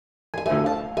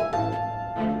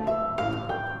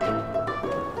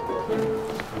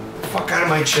fuck out of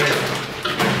my chair.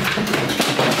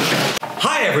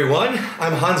 Hi everyone,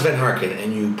 I'm Hans van Harken,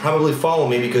 and you probably follow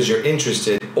me because you're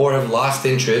interested or have lost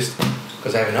interest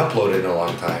because I haven't uploaded in a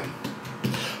long time.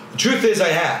 The truth is I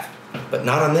have, but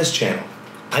not on this channel.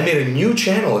 I made a new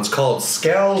channel. It's called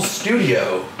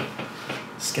SkelStudio.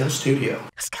 SkelStudio.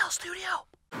 SkelStudio.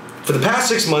 For the past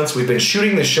 6 months, we've been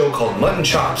shooting this show called MUTT and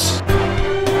CHOPPS.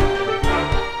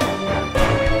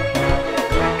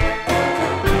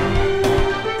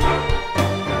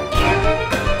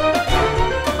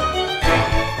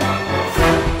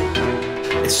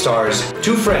 It stars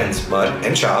two friends, MUTT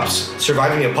and CHOPPS,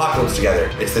 surviving the apocalypse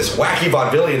together. It's this wacky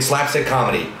vaudevillian slapstick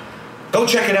comedy. Go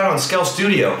check it out on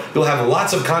SkelStudio. You'll have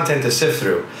lots of content to sift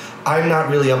through. I'm not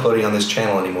really uploading on this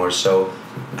channel anymore, so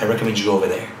I recommend you go over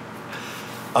there.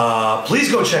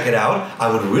 Please go check it out.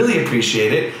 I would really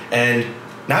appreciate it. And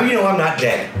now you know I'm not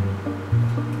dead.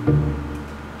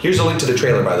 Here's a link to the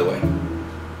trailer, by the way.